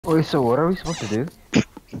Wait, so what are we supposed to do?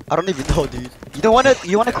 I don't even know, dude. You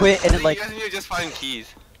wanna quit and then like. You guys need to just find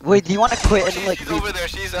keys. Wait, do you wanna quit and then like? She's over there.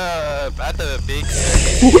 She's at the big.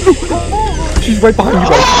 She's right behind you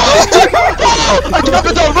guys. I dropped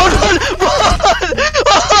the door. Run!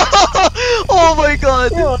 Oh my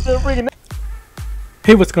god.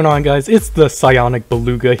 Hey, what's going on, guys? It's the Psionic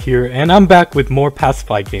Beluga here, and I'm back with more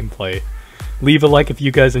Pacify gameplay. Leave a like if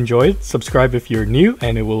you guys enjoyed, subscribe if you're new,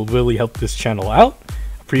 and it will really help this channel out.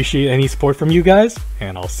 Appreciate any support from you guys,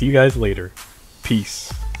 and I'll see you guys later.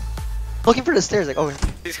 Peace. Looking for the stairs, like, oh.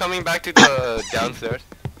 She's coming back to the downstairs.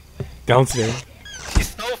 Downstairs.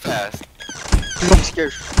 She's so fast. Dude, I'm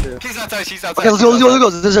scared. Yeah. She's outside. She's outside. Okay, let's go.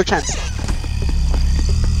 This is our chance.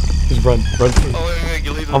 Just run. Oh, wait,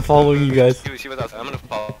 you leave I'm following you guys. She was outside. I'm gonna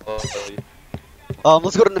follow you.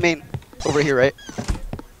 Let's go to the main. Over here, right?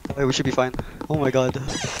 Wait, we should be fine. Oh my god.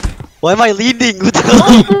 Why am I leading? What the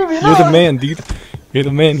hell? You're the man, dude. You're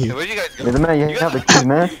the man here. Where'd you guys go? You're the man, you have the keys,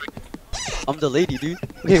 man. I'm the lady, dude.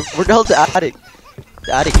 Okay, where the hell's the attic?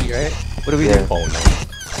 The attic here, right? What do we do? Oh no.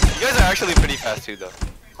 You guys are actually pretty fast too, though.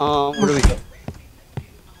 Where do we go?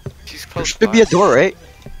 She's There close. should be a door, right?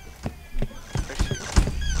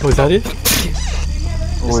 Oh, is that it?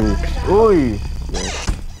 Oi.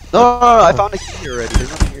 No, I found a key here already. There's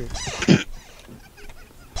nothing here.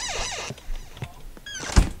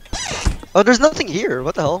 Oh, there's nothing here.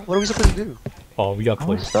 What the hell? What are we supposed to do? Oh, we got I'm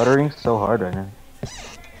played. stuttering so hard right now.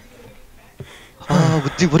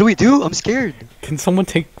 Oh, dude, what do we do? I'm scared. Can someone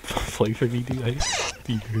take play for me, dude? I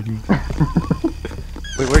be hurting.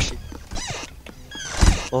 Wait, where's she?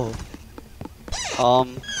 Oh.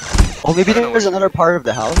 Oh, maybe there's another part of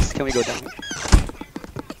the house. Can we go down?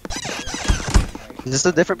 Is this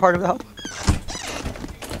a different part of the house?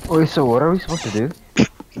 Wait, so what are we supposed to do?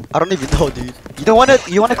 I don't even know, dude. You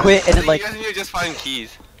wanna quit and then like. You guys need to just find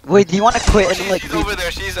keys. Wait, do you wanna quit and then like? She's over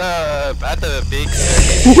there. She's at the big.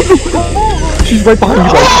 She's right behind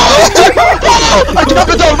you guys. I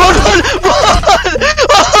dropped the door. Run!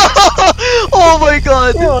 Oh my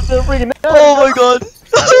god. Oh my god.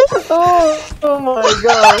 Oh my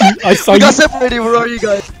god. I saw We you. got separated. Where are you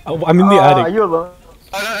guys? I'm in the attic. You alone?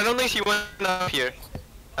 I don't think she went up here.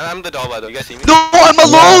 I'm the doll, by the way. You guys see me? No, I'm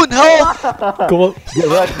alone. Help! Go up. Get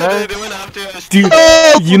wrecked, man. They went after us. Dude,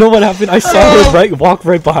 you know what happened? I saw her walk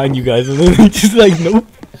right behind you guys, and then just like, nope.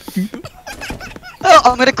 Oh,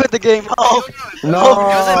 I'm gonna quit the game. Oh.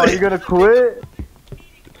 No, you're gonna quit?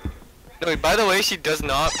 No, wait, by the way, she does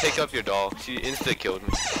not pick up your doll. She insta-killed me.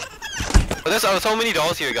 Oh, there's so many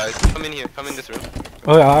dolls here, guys. Come in here. Come in this room.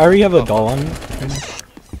 Oh, I already have a doll on me.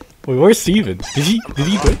 Wait, where's Steven? Did he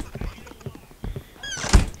quit?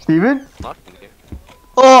 Steven? Locked in here.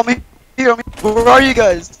 Oh, I'm here. Where are you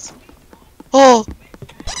guys? Oh.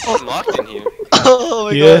 I'm locked in here. Oh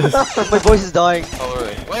my Yes. god. My voice is dying.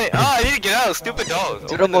 Oh, wait. I need to get out. Stupid dolls.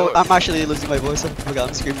 Dude, Open the door. I'm actually losing my voice. Oh my god,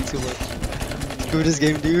 I'm screaming too much. Screw this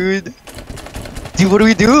game, dude. Dude, what do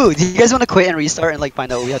we do? Do you guys want to quit and restart and like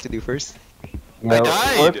find out what we have to do first? Yeah,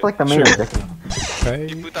 died. well, it's like the main Sure. objective. Right.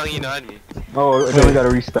 You put on me. Oh, then we gotta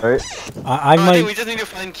restart. I I think might. we just need to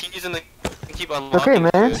find keys and keep unlocking. Okay,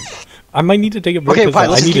 man. shit. I might need to take a break Okay, because fine,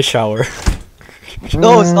 I let's need a keep- shower.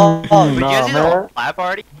 No, it's not. Nah, You guys need man. lab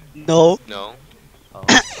party? No. No.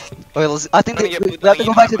 Okay, I think Let me we get have to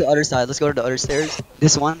go back to the other side. Let's go to the other stairs.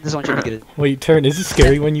 This one should be good. Wait, Turn, is it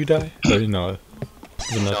scary when you die? Or no?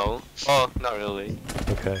 Is it not? No. Oh, not really.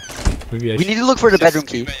 Okay. Maybe I We should. need to look for the Just bedroom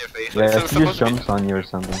key. scream at your face. Yeah, It's if he supposed just to be- jumps on you or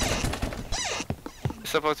something. It's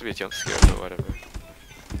supposed to be a jump scare, but whatever.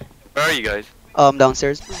 Where are you guys?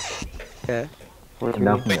 Downstairs. Okay. We're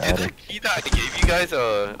down from Wait, the did the attic. key that I gave you guys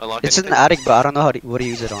unlock It's in the anything? attic, but I don't know what to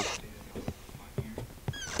use it on.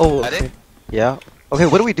 Oh. Attic? Okay. Yeah. Okay,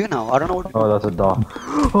 what do we do now? I don't know. Oh, that's a doll.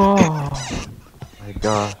 Oh my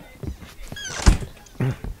god.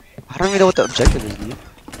 I don't even know what the objective is, dude.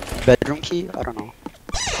 Bedroom key? I don't know.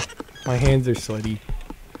 My hands are sweaty.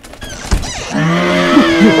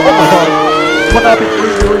 What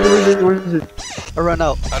happened? Where is it? I run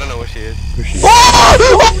out. I don't know where she is. Where's she?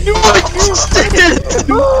 Oh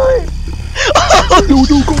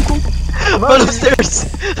no! Run upstairs!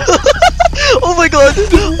 Oh my god!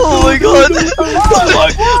 Oh my god!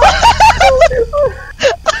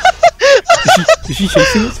 Is she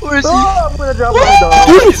chasing us? Where is he? Oh, I'm gonna drop my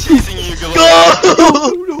doll. She's chasing you, go!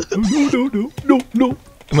 No.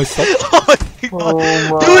 Am I stuck? Oh my Oh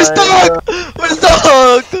god! my Dude, we're stuck! We're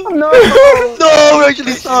stuck! No! No, we're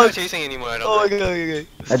actually She's not stuck! chasing anymore, I don't Oh my think. god, okay.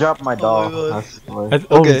 I dropped my doll. my god. That's why.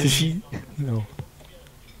 Oh, Okay. did she? No.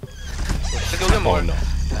 Let's go get more. Oh, no.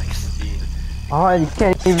 Oh, you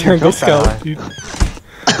can't even Turn, go jump that high. scout, dude.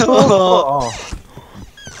 Oh.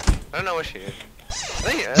 I don't know where she is.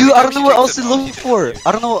 Dude, I don't know what else to look for.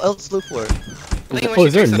 I don't know what else to look for. Oh,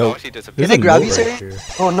 is there a note? There's There's Can a I grab note you, right sir? here.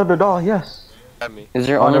 Oh, another doll. Yes. me. Is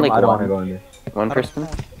there Oh, only never like mind, I don't want to one? go in there. One person?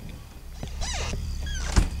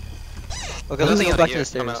 Okay, let's go back to the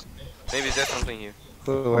stairs. Maybe there's something here.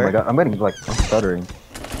 Oh my god, I'm getting like I'm stuttering.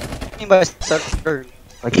 What do you mean by stutter?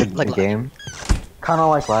 Like the Like game, kind of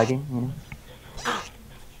like lagging. You know?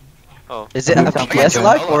 Oh. Is it Can you FPS tell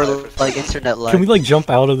me? lag or like internet lag? Can we like jump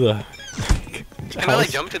out of the Can I like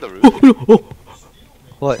house? jump to the roof? Oh, no, oh,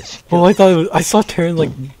 What? oh, I thought it was, I saw Terran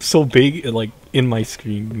like so big and like in my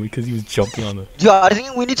screen because he was jumping on the. Yeah, I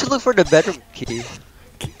think we need to look for the bedroom key.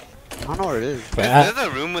 I don't know where it is. There's a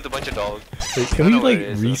room with a bunch of dogs. Wait, I can we know where like it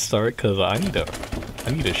is, though. restart? Cause I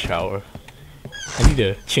need a shower. I need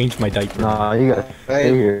to change my diaper. Nah, you gotta stay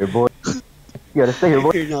here, boy. You gotta stay here,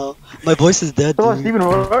 boy. Here now. My voice is dead, So, dude. Steven,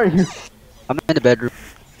 where are you? I'm in the bedroom.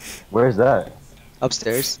 Where's that?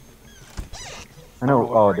 Upstairs. I know.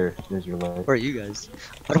 Oh, there's your leg. Where are you guys?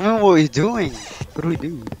 I don't know what we're doing. What do we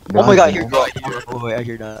do? Oh Guys, my god, here man. go. Oh wait, I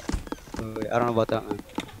hear that. Oh, wait, I don't know about that, man.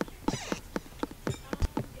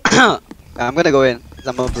 I'm gonna go in, cause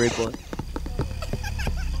I'm a brave boy.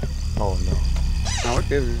 Oh no. Now we're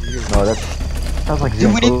good. We're good. No, that sounds like.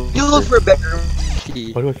 Dude, we need to look for a bedroom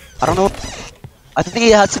key. Why do I don't know. I think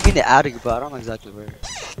it has to be in the attic, but I don't know exactly where.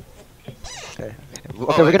 Okay.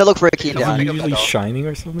 Okay, we're gonna look for a key in the Is it attic. usually shining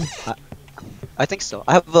or something? I think so.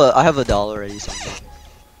 I have a doll already. Somewhere.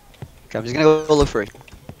 Okay, I'm just gonna go look for it.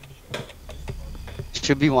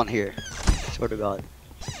 Should be one here. Swear to God.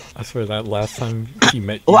 I swear that last time he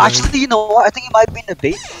met you. Oh, guys- actually, you know what? I think it might be in the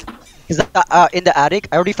basement. Cause in the attic,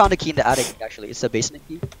 I already found a key in the attic. Actually, it's a basement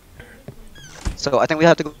key. So I think we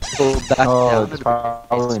have to go back Oh, down. it's To the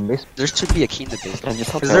probably in basement. basement. There should be a key in the basement. Can I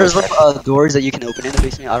just Cause there's like doors that you can open in the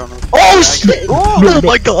basement. I don't know. Oh shit! No, Oh no,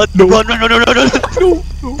 my God! no. Run! No!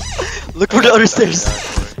 Look for the other stairs.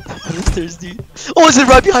 Yeah, Other stairs, dude. Oh, is it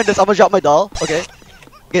right behind us? I'm gonna drop my doll. Okay.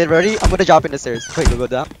 Get ready. I'm gonna drop in the stairs. Wait, go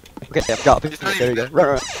down. Okay, I'm dropping. It's not There you go. even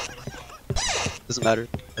Run! Doesn't matter.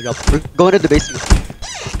 I dropped. We're going to the basement.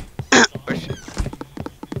 Oh shit.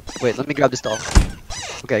 Wait, let me grab this doll.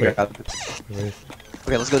 Okay, Wait. grab it. Wait,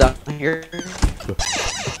 Okay, let's go down here.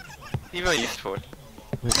 Even used for it.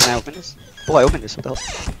 Can I open this? Oh, I opened this. What the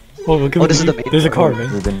hell? Oh, look at Oh, this is the main There's a door. car,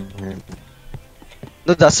 man. We've been here.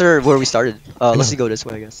 No, that's where we started. Let's know. go this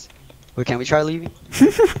way, I guess. Wait, can we try leaving?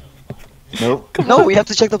 Nope. No, we have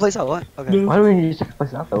to check the place out. What? Okay. No. Why do we need to check the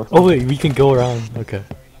place out though? What's Oh up? wait, we can go around. Okay.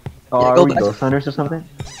 Oh, Yeah, are go we back. ghost hunters or something?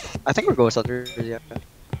 I think we're ghost hunters. Yeah.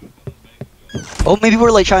 Oh, maybe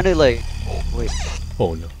we're like trying to like. Wait,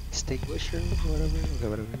 Oh no. extinguisher, whatever. Okay,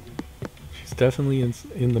 whatever. She's definitely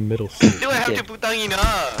in the middle seat. Do I have Okay. to putang ina?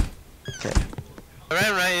 Okay. I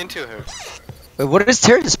ran right into her. Wait, what is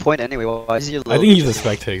Terrance's point anyway? Why is he? I think he's a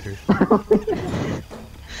spectator.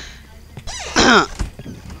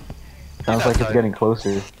 Sounds like it's outside. getting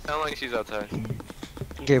closer. Sound like she's outside.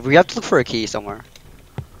 Okay, we have to look for a key somewhere.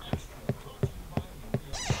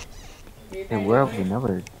 Hey, where have we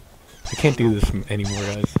never? I can't do this anymore,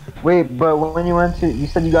 guys. Wait, but when you went to, you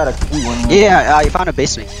said you got a key when you went Yeah, I found a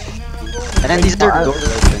basement. And then these are the doors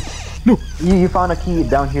that open. You found a key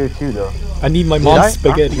down here too, though. I need my Did mom's I?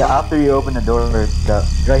 spaghetti. Yeah, after you open the door,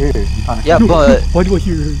 right here, you found a key. Yeah, but Why do I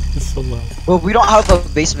hear her? It's so loud. well, we don't have a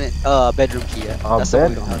basement bedroom key yet. A That's what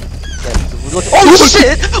we bedroom? don't have. Yeah, so we're looking. Oh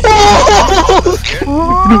shit! Oh!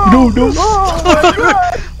 No.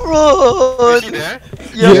 Run! Is she there?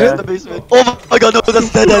 Yeah, Yeah. in the basement. Oh my god, no, that's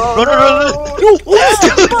dead end. Run! No. Where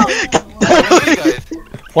are you guys?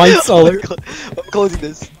 Wine Oh cellar. my god, I'm closing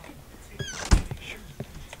this.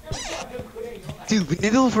 Dude, we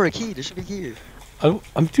need to look for a key. There should be a key here.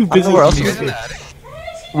 I'm too I don't busy. know where else You you guys in the attic?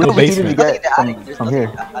 What The key did you basement. get Nothing in the attic. There's from nothing here?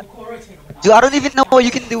 in the attic. Dude, I don't even know what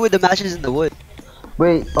you can do with the matches in the wood.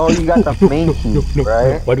 Wait, oh, you got the main key, No.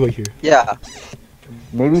 right? Why do I hear? Yeah.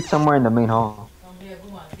 Maybe it's somewhere in the main hall.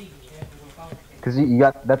 Cause you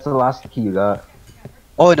got, that's the last key you got.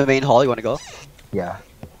 Oh, in the main hall, you wanna go? Yeah.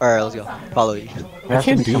 Alright, let's go. Follow me. It I has to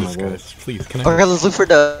can't be do this, somewhere guys. Please, can I? Okay, let's look for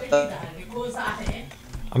the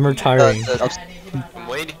I'm retiring. I'm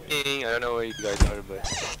waiting. I don't know where you guys are,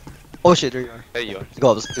 but oh shit, there you are. there you are. Let's go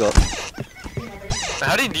up, let's go up.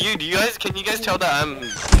 How do you guys? Can you guys tell that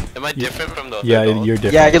am I different from the? other Yeah, dolls? you're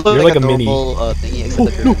different. Yeah, you look You're like, like a a mini. normal thingy, except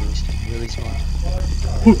that Oh, you're really small.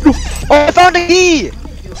 Oh, I found a key!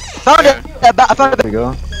 Found it! I found There it! we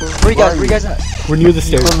go. Where you guys? Where you guys at? We're near the You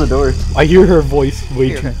stairs. close the doors. I hear her voice way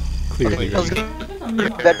Here. too clearly. Okay, let's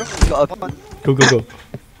go. Bedroom, let's go up. Go.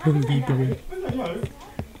 Lead the way.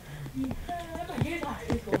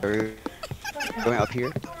 We're going up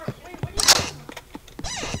here.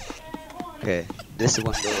 Okay, this is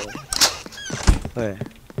one door. Wait.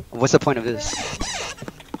 What's the point of this?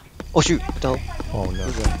 Oh shoot! What the hell? Oh no.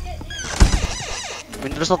 What's that? I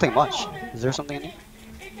mean, there's nothing much. Is there something in here?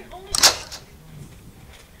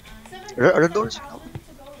 Are there doors? No.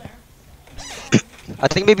 I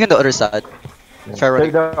think maybe on the other side. Try running.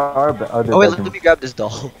 Take the other Oh wait, let bedroom. me grab this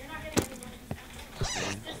doll.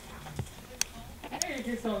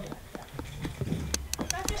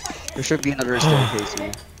 There should be another staircase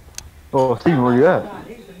here. Oh, Steve, where you at?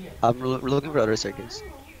 We're looking for other staircase.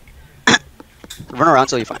 Run around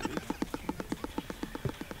till you find me.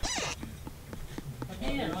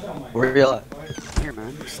 Where are you at? Here,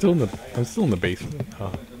 man. I'm still in the basement.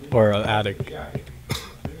 Or attic.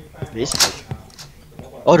 Basically.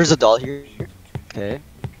 Oh, there's a doll here. Okay.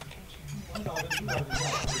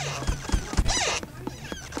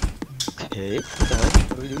 Okay. What the heck?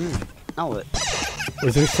 What are we doing? Now what?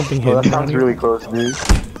 Was there something Oh, hidden that down sounds here? really close, dude.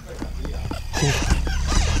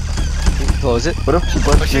 Close it. What if she Oh,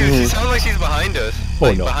 busts in she here? sounds like she's behind us. Oh,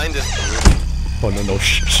 Like, no. behind us. Oh no no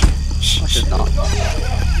shh. Oh, she's not.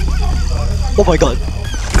 Oh my god.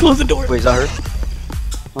 Close the door. Wait, is that her?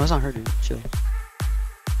 No, that's not her, dude. Chill.